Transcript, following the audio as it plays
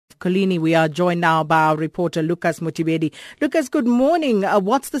Colini. We are joined now by our reporter Lucas Mutibedi. Lucas, good morning.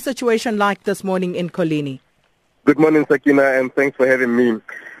 What's the situation like this morning in Colini? Good morning, Sakina, and thanks for having me.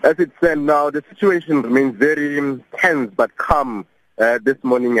 As it stands now, the situation remains very tense but calm. This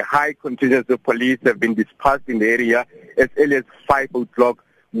morning, a high contingent of police have been dispatched in the area as early as 5 o'clock.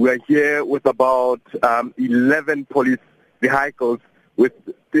 We are here with about 11 police vehicles with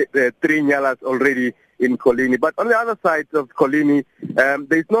 3 nyalas already in Colini. But on the other side of Colini, there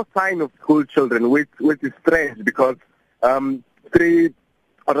is no sign of school children, which is strange because the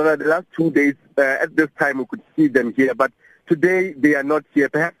last 2 days, at this time we could see them here, but today they are not here.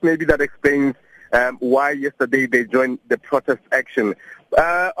 Perhaps maybe that explains why yesterday they joined the protest action.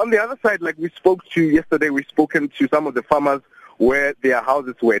 On the other side, like we spoke to yesterday, we've spoken to some of the farmers where their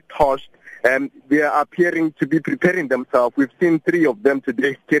houses were torched, and they are appearing to be preparing themselves. We've seen 3 of them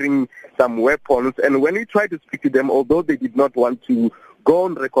today carrying some weapons, and when we tried to speak to them, although they did not want to go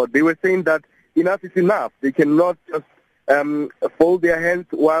on record, they were saying that enough is enough. They cannot just fold their hands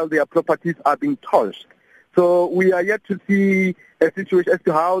while their properties are being torched. So we are yet to see a situation as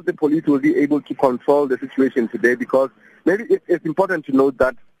to how the police will be able to control the situation today, because maybe it's important to note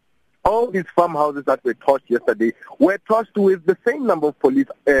that all these farmhouses that were torched yesterday were torched with the same number of police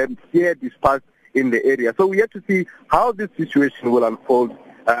here dispatched in the area. So we have to see how this situation will unfold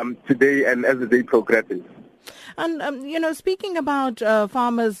today and as the day progresses. And, speaking about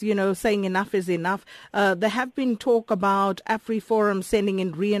farmers, saying enough is enough, there have been talk about AfriForum sending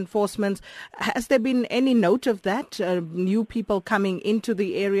in reinforcements. Has there been any note of that? New people coming into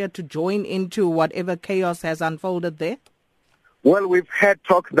the area to join into whatever chaos has unfolded there? Well, we've had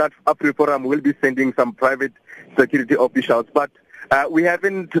talks that AfriForum will be sending some private security officials, but we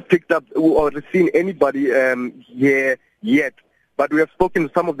haven't picked up or seen anybody here yet. But we have spoken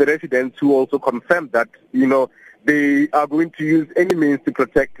to some of the residents who also confirmed that, they are going to use any means to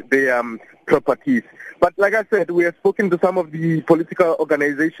protect their properties. But like I said, we have spoken to some of the political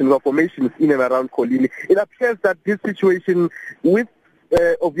organizations or formations in and around Colini. It appears that this situation with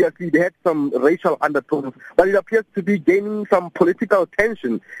obviously they had some racial undertones, but it appears to be gaining some political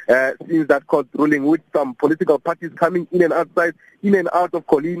tension since that court ruling, with some political parties coming in and out of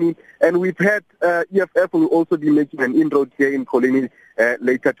Colini. And we've had EFF will also be making an inroad here in Colini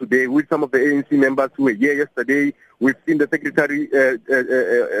later today with some of the ANC members who were here yesterday. We've seen the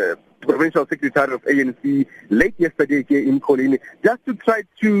provincial secretary of ANC late yesterday here in Colini, just to try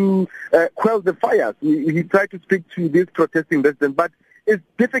to quell the fires. He tried to speak to these protesting residents, but it's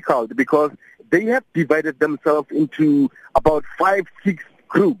difficult because they have divided themselves into about 5-6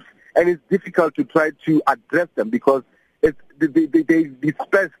 groups, and it's difficult to try to address them because they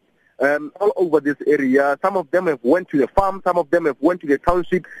dispersed all over this area. Some of them have went to the farm, some of them have went to the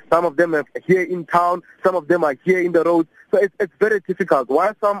township, some of them are here in town, some of them are here in the road. So it's very difficult.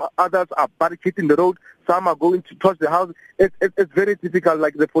 While some others are barricading the road, some are going to touch the house. It's very difficult.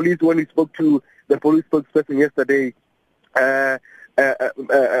 Like the police, when we spoke to the police spokesperson yesterday,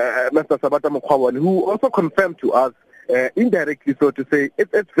 Mr. Sabata Mokhawan, who also confirmed to us indirectly, so to say,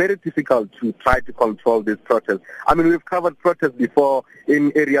 it's very difficult to try to control this protest. I mean, we've covered protests before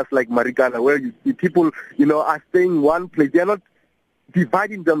in areas like Marikana, where you see people, are staying in one place. They're not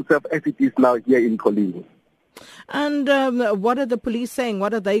dividing themselves as it is now here in Colini. And what are the police saying?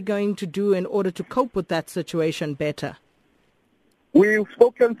 What are they going to do in order to cope with that situation better? We've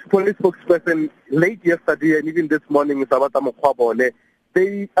spoken to police spokesperson late yesterday and even this morning, Sabata Mokwabone.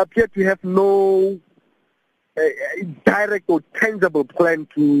 They appear to have no direct or tangible plan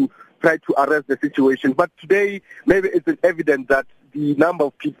to try to arrest the situation. But today, maybe it's evident that the number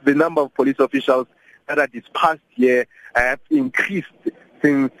of police officials that are dispatched here have increased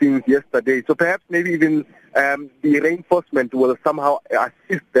since yesterday. So perhaps maybe even the reinforcement will somehow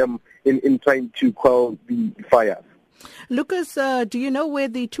assist them in trying to quell the fires. Lucas, do you know where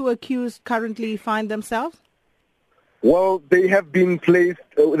the 2 accused currently find themselves? Well, they have been placed.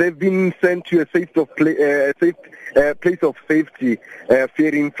 They've been sent to a place of safety,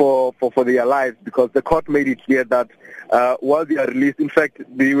 fearing for their lives, because the court made it clear that while they are released, in fact,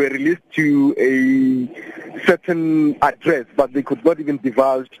 they were released to a certain address, but they could not even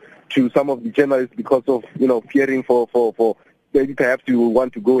divulge to some of the journalists because of fearing for maybe perhaps you will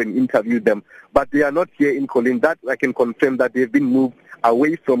want to go and interview them. But they are not here in Colini. That I can confirm that they've been moved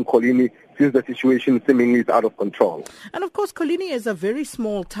away from Colini since the situation seemingly is out of control. And of course, Colini is a very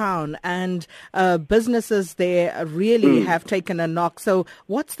small town, and businesses there really have taken a knock. So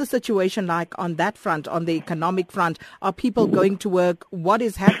what's the situation like on that front, on the economic front? Are people going to work? What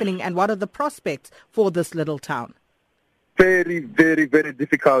is happening, and what are the prospects for this little town? Very, very, very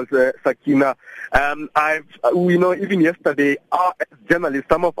difficult, Sakina. Even yesterday, as journalists,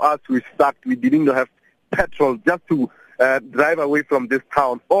 some of us were stuck. We didn't have petrol just to drive away from this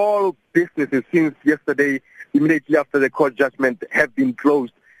town. All businesses since yesterday, immediately after the court judgment, have been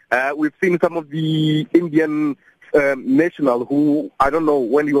closed. We've seen some of the Indian national who, I don't know,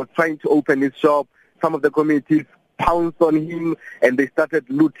 when he was trying to open his shop, some of the communities pounced on him and they started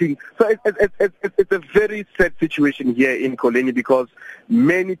looting. So it's a very sad situation here in Koleni because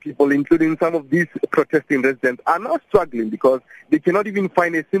many people, including some of these protesting residents, are now struggling because they cannot even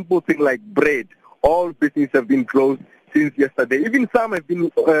find a simple thing like bread. All businesses have been closed since yesterday. Even some have been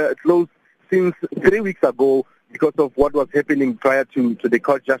closed since 3 weeks ago because of what was happening prior to the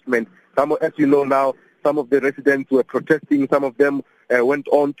court judgment. As you know now, some of the residents were protesting. Some of them went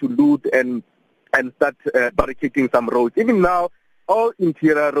on to loot and start barricading some roads. Even now, all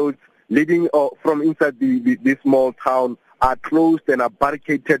interior roads leading from inside this small town are closed and are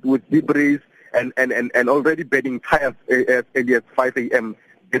barricaded with debris and already burning tires as early as 5 a.m.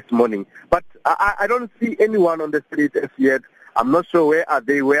 this morning. But I don't see anyone on the street as yet. I'm not sure where are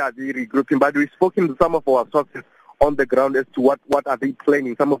they regrouping, but we've spoken to some of our sources on the ground as to what are they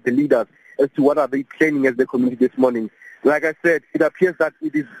planning, some of the leaders, as to what are they planning as the community this morning. Like I said, it appears that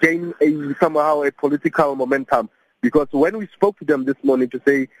it is gaining somehow a political momentum because when we spoke to them this morning to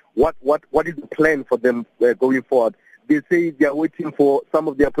say what is the plan for them going forward, they say they are waiting for some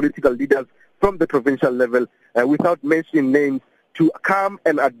of their political leaders from the provincial level without mentioning names to come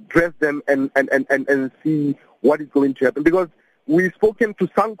and address them and see what is going to happen. Because we've spoken to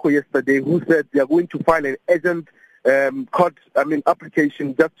Sanko yesterday who said they are going to file an urgent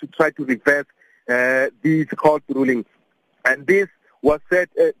application just to try to reverse these court rulings. And this was said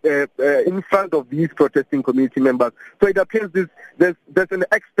in front of these protesting community members. So it appears there's an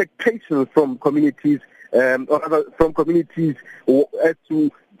expectation from communities, or rather from communities as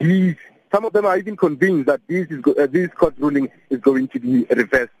to these. Some of them are even convinced that this court ruling is going to be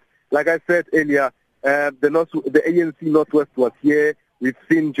reversed. Like I said earlier, the ANC Northwest was here. We've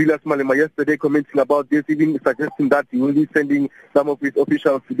seen Julius Malema yesterday commenting about this, even suggesting that he will be sending some of his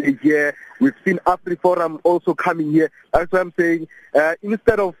officials today here. We've seen AfriForum also coming here. That's why I'm saying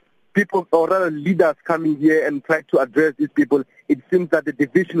instead of people or rather leaders coming here and trying to address these people, it seems that the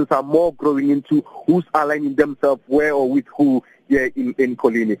divisions are more growing into who's aligning themselves where or with who here in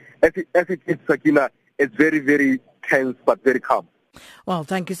Koleni. As it is, Sakina, it's very, very tense but very calm. Well,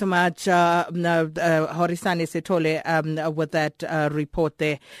 thank you so much, Horisani Sithole, with that report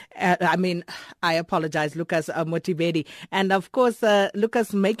there. I apologize, Lucas Motibedi. And of course,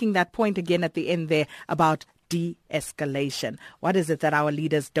 Lucas making that point again at the end there about de-escalation. What is it that our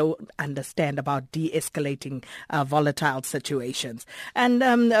leaders don't understand about de-escalating volatile situations? And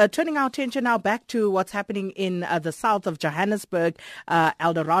turning our attention now back to what's happening in the south of Johannesburg,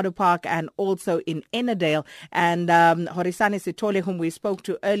 Eldorado Park, and also in Ennerdale. And Horisani Sithole, whom we spoke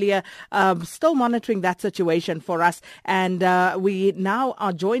to earlier, still monitoring that situation for us. And we now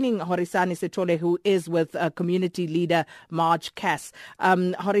are joining Horisani Sithole, who is with community leader Marge Cass.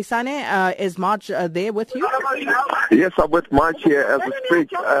 Horisani, is Marge there with you? Yes, I'm with March here as we speak.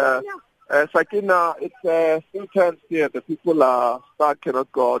 Sakina, it's still tense here. The people are stuck,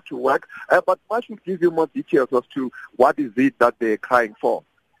 cannot go to work. But March will give you more details as to what is it that they're crying for.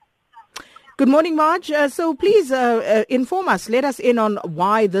 Good morning, Marge. So please inform us, let us in on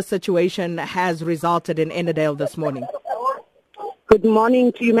why this situation has resulted in Ennerdale this morning. Good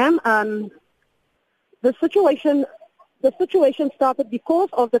morning to you, ma'am. The situation started because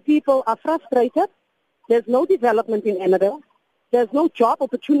of the people are frustrated. There's no development in Ennerdale. There's no job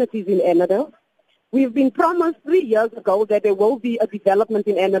opportunities in Ennerdale. We've been promised 3 years ago that there will be a development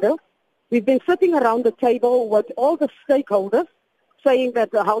in Ennerdale. We've been sitting around the table with all the stakeholders saying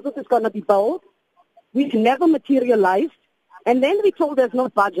that the houses is going to be built. We've never materialized. And then we told there's no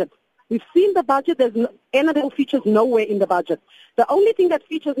budget. We've seen the budget. Ennerdale features nowhere in the budget. The only thing that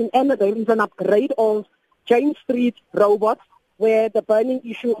features in Ennerdale is an upgrade of James Street robots where the burning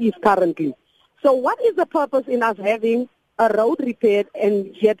issue is currently. So what is the purpose in us having a road repaired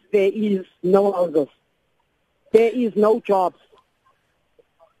and yet there is no houses? There is no jobs.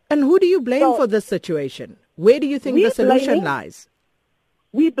 And who do you blame for this situation? Where do you think the solution lies?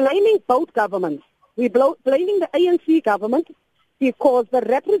 We're blaming both governments. We're blaming the ANC government because the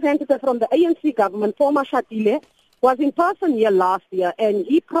representative from the ANC government, former Shatile, was in person here last year and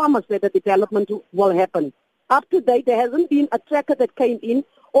he promised that the development will happen. Up to date, there hasn't been a tracker that came in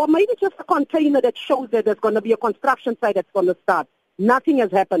or maybe just a container that shows that there's going to be a construction site that's going to start. Nothing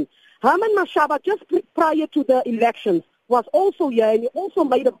has happened. Herman Mashaba, just prior to the elections, was also here and he also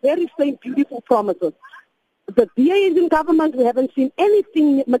made a very same beautiful promises. The DA is in government. We haven't seen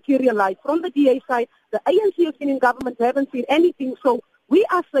anything materialize from the DA side. The ANC has been in government. We haven't seen anything. So we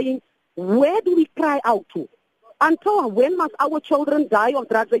are saying, where do we cry out to? Until when must our children die of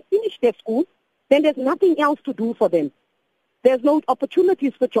drugs? They finish their school, then there's nothing else to do for them. There's no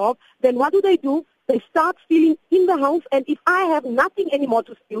opportunities for job. Then what do? They start stealing in the house, and if I have nothing anymore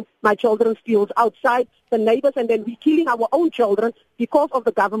to steal, my children steals outside, the neighbors, and then we're killing our own children because of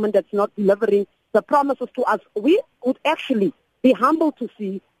the government that's not delivering the promises to us. We would actually be humbled to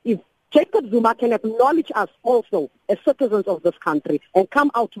see if Jacob Zuma can acknowledge us also as citizens of this country and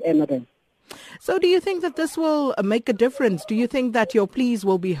come out to Emmerden. So do you think that this will make a difference? Do you think that your pleas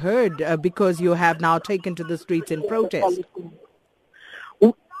will be heard because you have now taken to the streets in protest?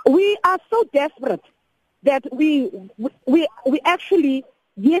 We are so desperate that we actually,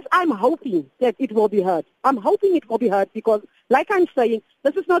 yes, I'm hoping that it will be heard. I'm hoping it will be heard because, like I'm saying,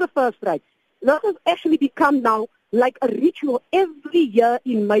 this is not a first strike. This has actually become now like a ritual every year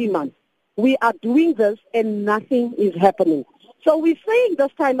in May month. We are doing this and nothing is happening. So we're saying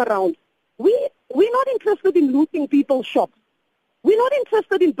this time around, we're not interested in looting people's shops. We're not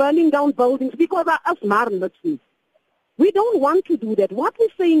interested in burning down buildings because of us marnotsi. We don't want to do that. What we're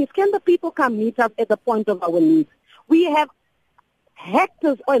saying is, can the people come meet us at the point of our needs? We have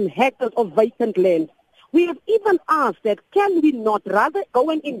hectares and hectares of vacant land. We have even asked that, can we not rather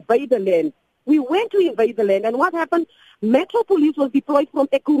go and invade the land? We went to invade the land, and what happened? Metro Police was deployed from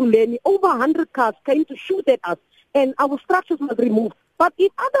Ekurhuleni. Over 100 cars came to shoot at us, and our structures were removed. But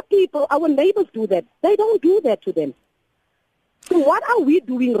if other people, our neighbors do that, they don't do that to them. So what are we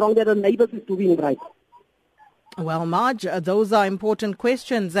doing wrong that the neighbors is doing right? Well, Marge, those are important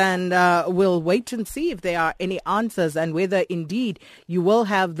questions, and we'll wait and see if there are any answers and whether indeed you will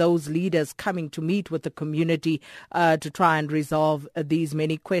have those leaders coming to meet with the community to try and resolve these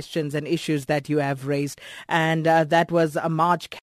many questions and issues that you have raised. And that was Marge